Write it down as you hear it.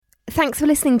Thanks for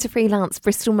listening to Freelance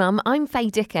Bristol Mum. I'm Faye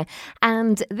Dicker,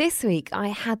 and this week I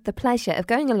had the pleasure of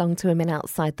going along to Women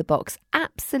Outside the Box.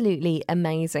 Absolutely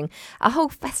amazing. A whole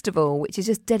festival which is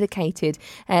just dedicated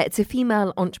to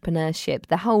female entrepreneurship.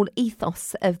 The whole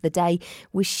ethos of the day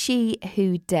was She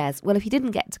Who Dares. Well, if you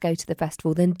didn't get to go to the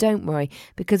festival, then don't worry,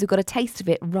 because we've got a taste of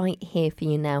it right here for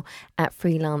you now at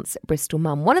Freelance Bristol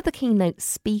Mum. One of the keynote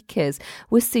speakers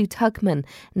was Sue Tugman.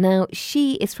 Now,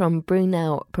 she is from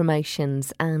Brunel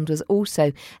Promotions and was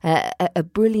also a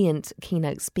brilliant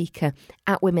keynote speaker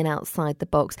at Women Outside the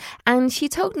Box. And she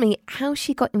told me how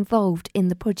she got involved in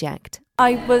the project.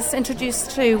 I was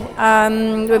introduced to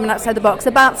Women Outside the Box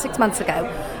about 6 months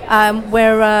ago.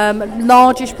 We're a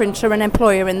largest printer and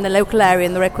employer in the local area,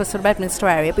 in the Red Cross of Bedminster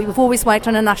area, but we've always worked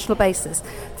on a national basis.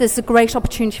 There's a great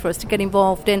opportunity for us to get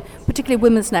involved in particularly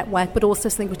women's network, but also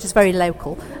something which is very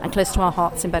local and close to our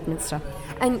hearts in Bedminster.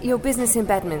 And your business in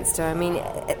Bedminster, I mean,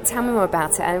 tell me more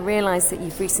about it. I realise that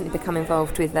you've recently become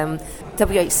involved with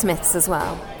WH Smiths as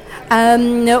well.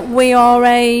 We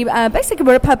are basically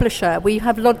we're a publisher. We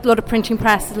have a lot of printing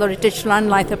presses, a lot of digital and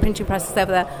litho printing presses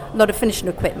over there, a lot of finishing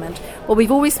equipment. Well,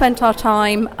 we've always spent our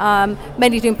time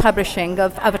mainly doing publishing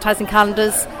of advertising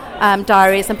calendars,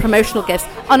 diaries and promotional gifts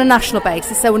on a national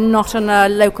basis, so we're not on a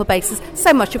local basis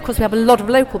so much. Of course, we have a lot of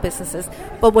local businesses,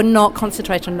 but we're not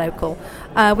concentrated on local.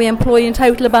 We employ in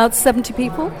total about 70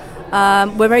 people.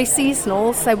 We're very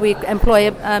seasonal, so we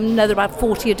employ another about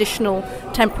 40 additional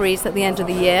temporaries at the end of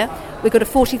the year. We've got a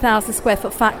 40,000 square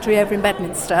foot factory over in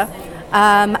Bedminster,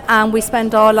 and we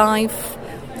spend our life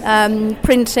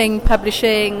printing,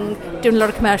 publishing, doing a lot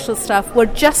of commercial stuff. We're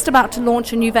just about to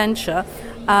launch a new venture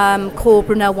called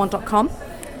Brunel1.com,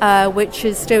 which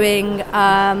is doing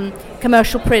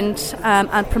commercial print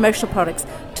and promotional products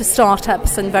to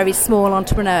startups and very small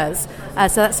entrepreneurs.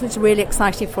 So that's something really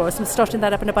exciting for us. We're starting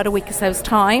that up in about a week or so's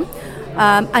time.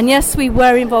 And yes, we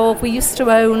were involved. We used to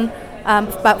own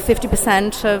about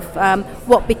 50% of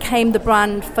what became the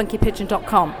brand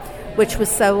funkypigeon.com, which was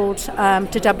sold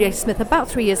to WH Smith about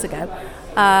 3 years ago.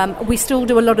 We still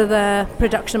do a lot of the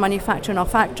production and manufacture in our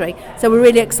factory, so we're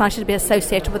really excited to be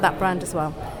associated with that brand as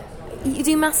well. You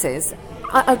do masses?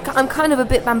 I'm kind of a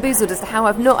bit bamboozled as to how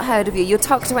I've not heard of you. You're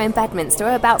tucked away in Bedminster.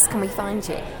 Whereabouts can we find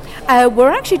you?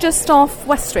 We're actually just off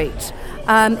West Street.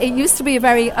 It used to be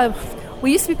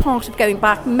we used to be part of, going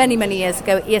back many, many years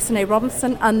ago, ES&A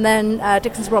Robinson and then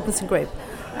Dixons Robinson Group.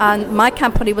 And my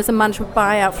company was a management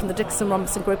buyout from the Dixon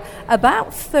Robinson Group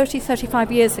about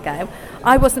 35 years ago.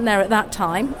 I wasn't there at that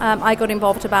time. I got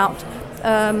involved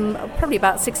probably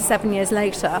about 6 or 7 years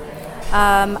later.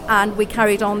 And we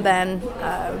carried on then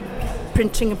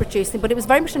printing and producing, but it was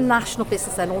very much a national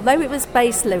business then. Although it was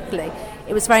based locally,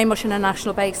 it was very much on a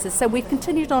national basis. So we've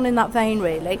continued on in that vein,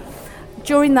 really.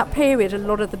 During that period, a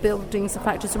lot of the buildings and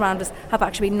factories around us have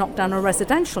actually been knocked down on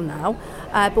residential now,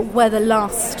 but we're the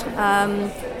last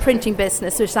printing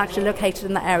business which is actually located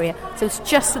in that area. So it's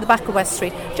just at the back of West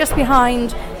Street, just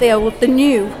behind the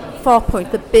new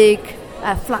Farpoint, the big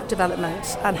flat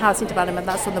development and housing development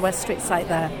that's on the West Street site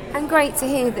there. And great to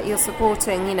hear that you're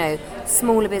supporting,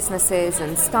 smaller businesses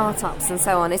and startups and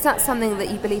so on. Is that something that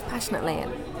you believe passionately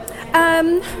in?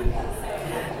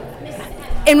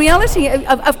 In reality,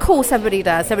 of course, everybody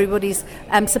does. Everybody's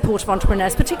supportive of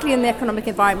entrepreneurs, particularly in the economic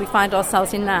environment we find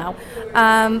ourselves in now.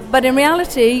 But in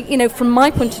reality, from my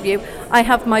point of view, I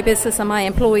have my business and my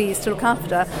employees to look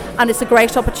after, and it's a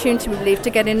great opportunity, we believe,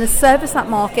 to get in and service that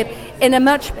market in a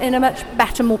much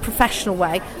better, more professional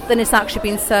way than it's actually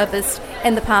been serviced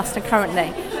in the past and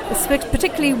currently.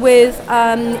 Particularly with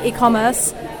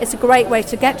e-commerce, it's a great way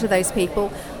to get to those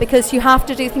people because you have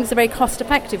to do things a very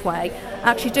cost-effective way.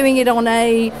 Actually doing it on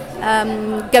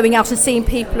going out and seeing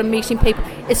people and meeting people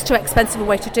is too expensive a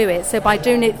way to do it. So by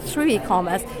doing it through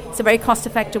e-commerce, it's a very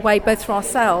cost-effective way both for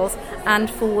ourselves and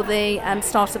for the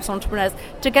startups entrepreneurs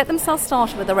to get themselves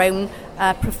started with their own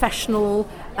professional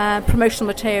promotional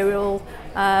material,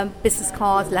 business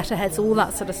cards, letterheads, all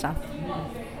that sort of stuff.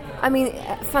 I mean,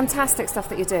 fantastic stuff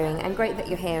that you're doing, and great that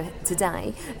you're here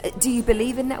today. Do you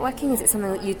believe in networking? Is it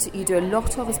something that you do a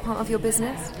lot of as part of your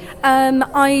business?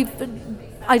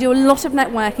 I do a lot of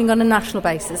networking on a national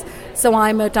basis. So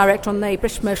I'm a director on the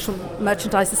British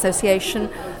Merchandise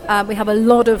Association. We have a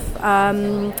lot of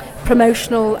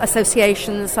promotional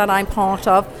associations that I'm part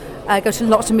of. I go to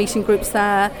lots of meeting groups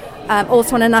there.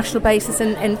 Also on a national basis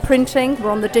in printing.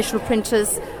 We're on the Digital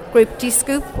Printers Group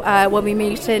D-Scoop when we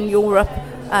meet in Europe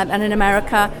and in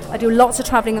America. I do lots of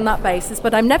travelling on that basis,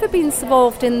 but I've never been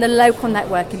involved in the local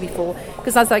networking before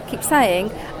because, as I keep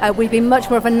saying, we've been much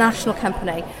more of a national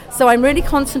company. So I'm really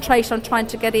concentrating on trying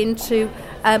to get into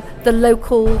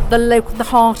the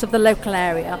heart of the local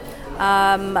area.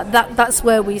 That's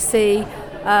where we see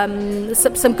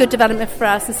some good development for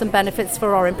us and some benefits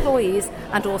for our employees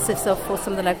and also for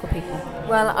some of the local people.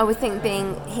 Well, I would think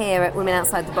being here at Women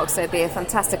Outside the Box, would be a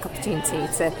fantastic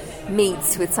opportunity to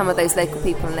meet with some of those local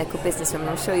people and local businesswomen.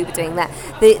 I'm sure you'll be doing that.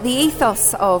 The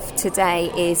ethos of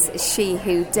today is She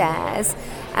Who Dares,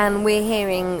 and we're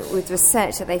hearing with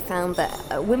research that they found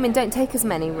that women don't take as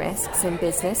many risks in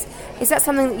business. Is that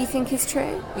something that you think is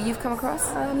true, or you've come across?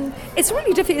 It's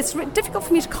really difficult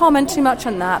for me to comment too much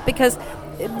on that, because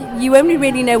you only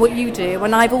really know what you do,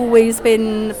 and I've always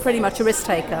been pretty much a risk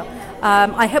taker.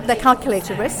 I hope they're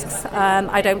calculated risks.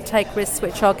 I don't take risks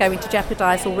which are going to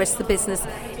jeopardise or risk the business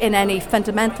in any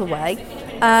fundamental way.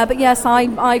 But yes,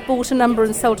 I bought a number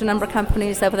and sold a number of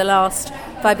companies over the last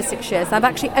 5 or 6 years. I've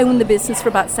actually owned the business for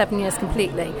about 7 years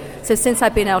completely. So since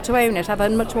I've been able to own it, I've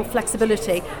had much more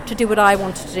flexibility to do what I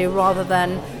wanted to do rather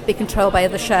than be controlled by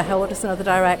other shareholders and other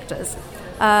directors.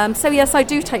 So yes, I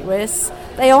do take risks.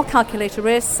 They are calculated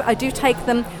risks. I do take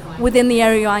them within the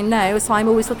area I know, so I'm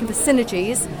always looking for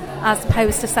synergies as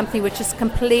opposed to something which is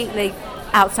completely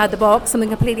outside the box, something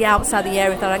completely outside the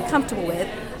area that I'm comfortable with.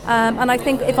 And I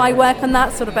think if I work on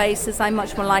that sort of basis, I'm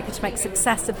much more likely to make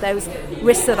success of those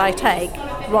risks that I take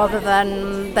rather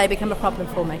than they become a problem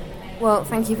for me. Well,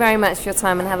 thank you very much for your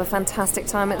time and have a fantastic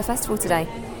time at the festival today.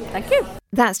 Thank you.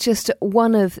 That's just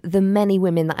one of the many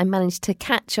women that I managed to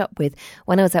catch up with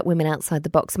when I was at Women Outside the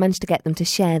Box. I managed to get them to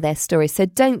share their stories. So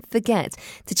don't forget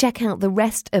to check out the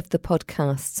rest of the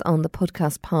podcasts on the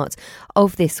podcast part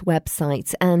of this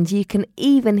website. And you can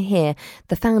even hear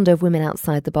the founder of Women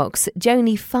Outside the Box,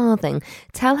 Joni Farthing,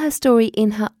 tell her story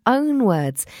in her own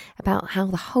words about how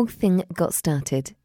the whole thing got started.